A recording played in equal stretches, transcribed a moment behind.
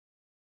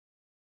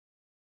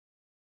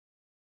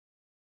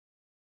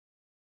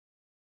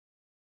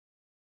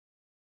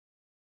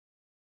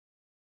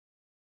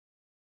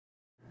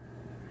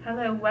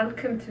Hello,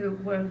 welcome to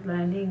World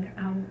Learning.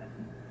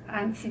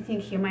 I'm sitting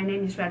here, my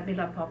name is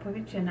Radmila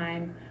Popovic, and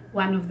I'm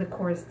one of the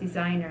course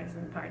designers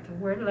and part of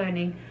World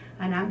Learning.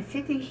 And I'm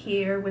sitting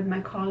here with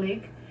my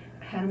colleague,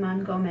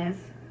 Herman Gomez,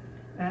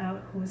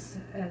 who's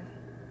a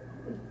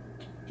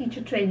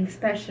teacher training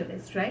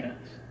specialist, right?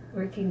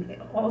 Yes.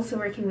 Also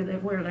working with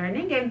World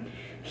Learning. And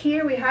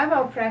here we have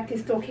our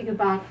practice talking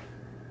about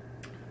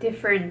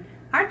different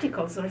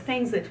articles or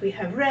things that we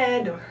have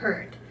read or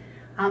heard.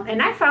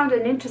 And I found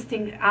an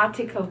interesting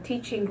article,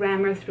 Teaching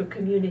Grammar Through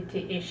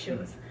Community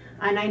Issues.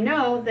 And I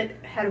know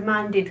that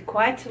Herman did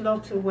quite a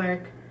lot of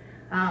work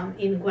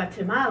in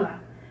Guatemala.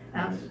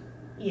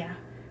 Yeah.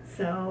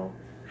 So,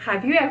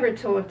 have you ever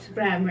taught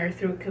grammar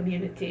through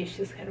community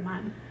issues,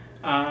 Herman?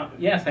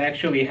 Yes, I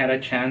actually had a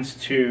chance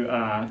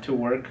to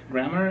work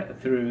grammar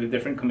through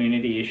different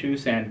community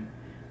issues, and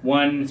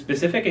one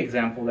specific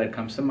example that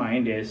comes to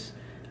mind is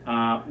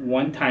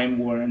one time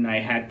when I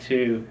had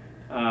to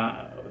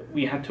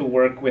we had to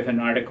work with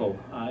an article.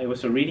 It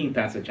was a reading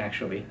passage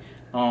actually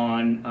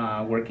on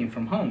working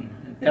from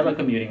home,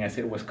 telecommuting as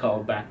it was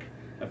called back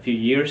a few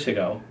years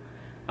ago,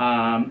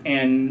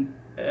 and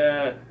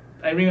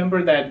I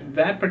remember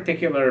that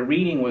particular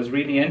reading was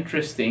really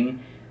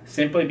interesting.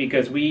 Simply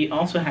because we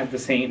also had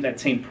that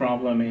same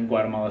problem in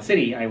Guatemala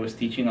City. I was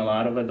teaching a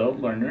lot of adult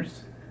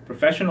learners,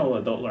 professional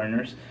adult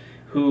learners,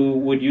 who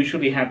would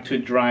usually have to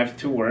drive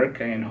to work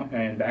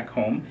and back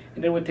home,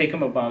 and it would take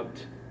them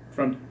about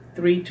from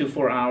 3 to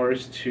 4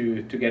 hours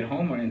to get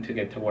home and to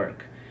get to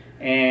work.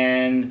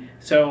 And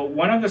so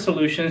one of the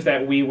solutions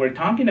that we were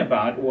talking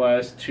about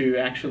was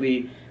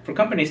for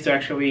companies to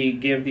actually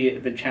give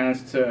the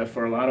chance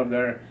for a lot of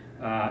their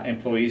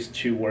employees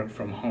to work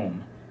from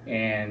home.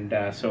 And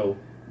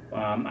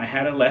I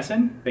had a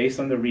lesson based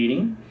on the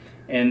reading,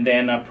 and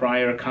then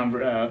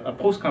a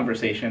post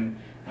conversation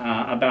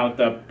about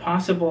the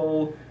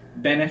possible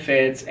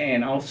benefits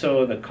and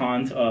also the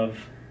cons of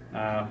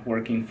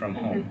working from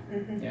home.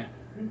 Mm-hmm. Yeah.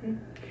 Mm-hmm.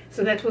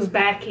 So that was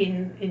back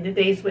in the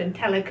days when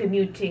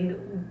telecommuting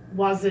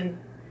wasn't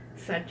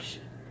such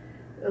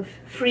a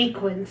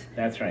frequent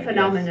That's right.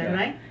 phenomenon, yes, yeah.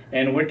 right?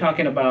 And we're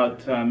talking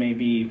about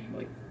maybe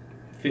like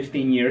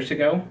 15 years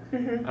ago,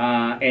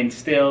 and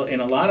still in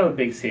a lot of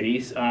big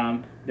cities,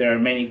 there are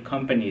many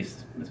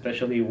companies,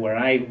 especially where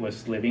I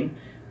was living,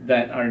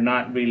 that are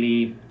not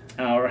really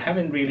or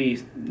haven't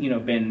really,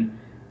 been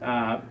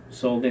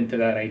sold into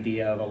that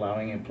idea of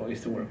allowing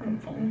employees to work from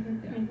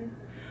home. Yeah.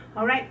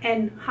 All right,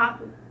 and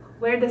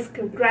where does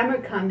grammar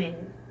come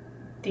in?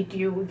 Did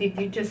you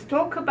just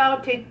talk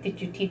about it?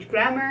 Did you teach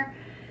grammar?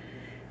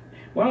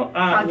 Well,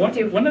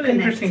 one of the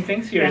interesting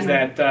things here is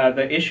that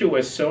the issue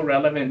was so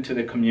relevant to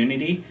the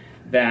community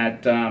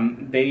that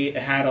they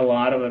had a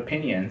lot of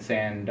opinions,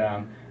 and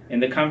in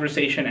the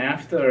conversation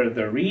after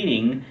the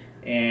reading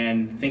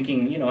and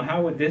thinking,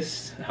 how would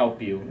this help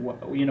you?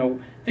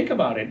 Think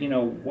about it.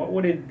 What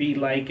would it be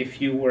like if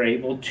you were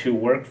able to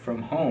work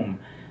from home?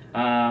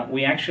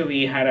 We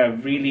actually had a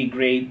really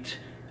great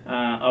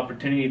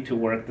opportunity to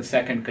work the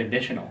second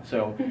conditional.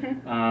 So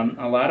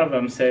a lot of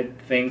them said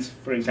things,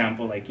 for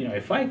example, like,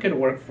 if I could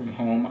work from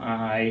home,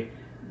 I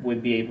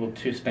would be able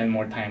to spend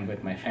more time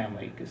with my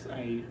family because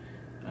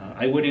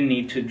I wouldn't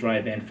need to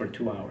drive in for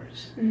 2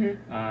 hours.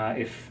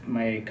 If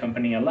my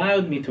company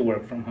allowed me to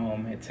work from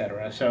home,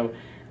 etc. So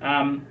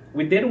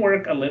we did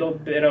work a little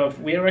bit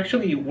we were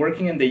actually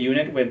working in the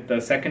unit with the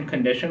second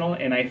conditional,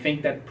 and I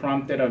think that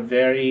prompted a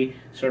very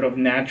sort of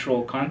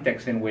natural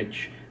context in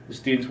which the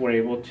students were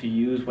able to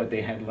use what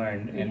they had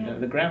learned in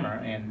the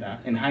grammar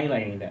and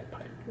highlighting that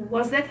part.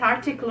 Was that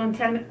article on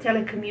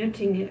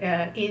telecommuting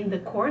in the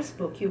course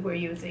book you were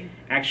using?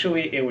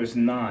 Actually, it was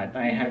not.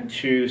 I had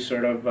to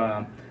sort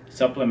of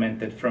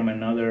supplement it from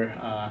another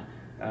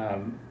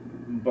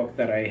book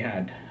that I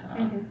had.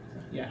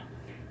 Yeah.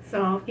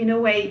 So in a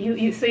way,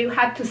 you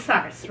had to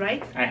source,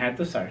 right? I had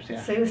to source,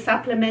 yeah. So you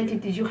supplemented.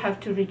 Did you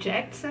have to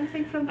reject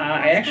something from the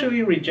I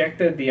actually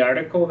rejected the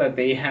article that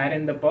they had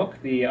in the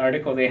book. The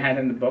article they had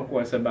in the book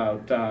was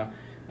about the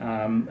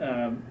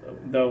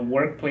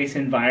workplace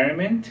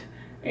environment,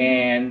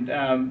 and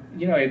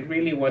it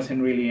really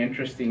wasn't really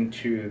interesting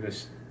to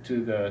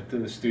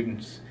the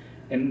students.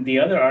 And the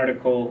other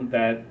article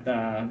that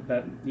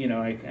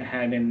I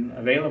had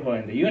available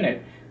in the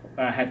unit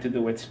had to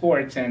do with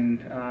sports, and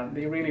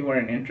they really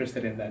weren't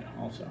interested in that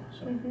also.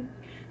 So.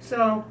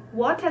 So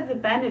what are the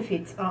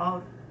benefits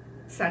of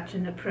such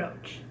an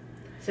approach?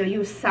 So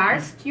you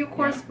sourced your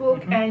course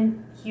book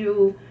and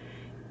you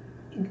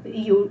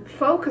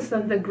focused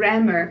on the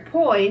grammar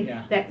point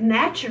that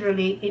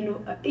naturally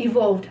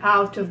evolved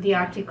out of the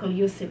article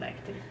you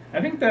selected.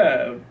 I think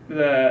the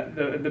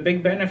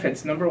big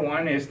benefits, number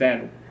one, is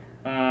that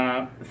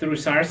through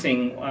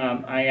sourcing,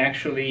 I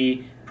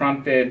actually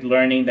prompted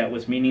learning that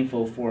was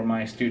meaningful for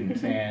my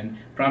students and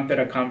prompted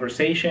a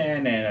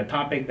conversation and a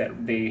topic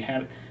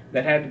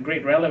that had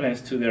great relevance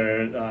to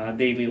their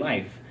daily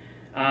life.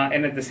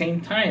 And at the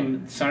same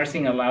time,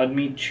 sourcing allowed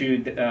me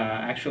to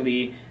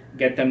actually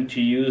get them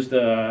to use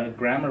the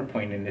grammar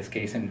point, in this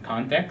case, in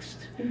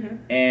context.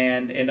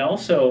 And it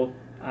also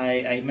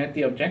I met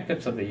the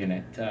objectives of the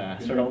unit.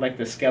 Sort of like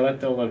the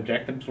skeletal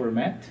objectives were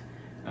met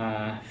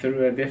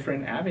through a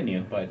different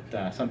avenue, but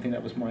something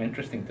that was more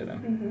interesting to them.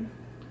 Mm-hmm.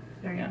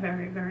 Very, Yeah.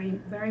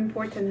 very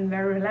important and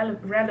very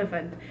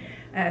relevant.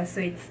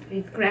 So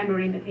it's grammar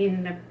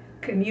in a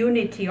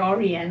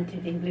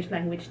community-oriented English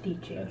language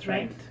teaching. That's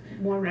right.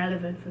 More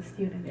relevant for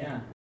students. Yeah.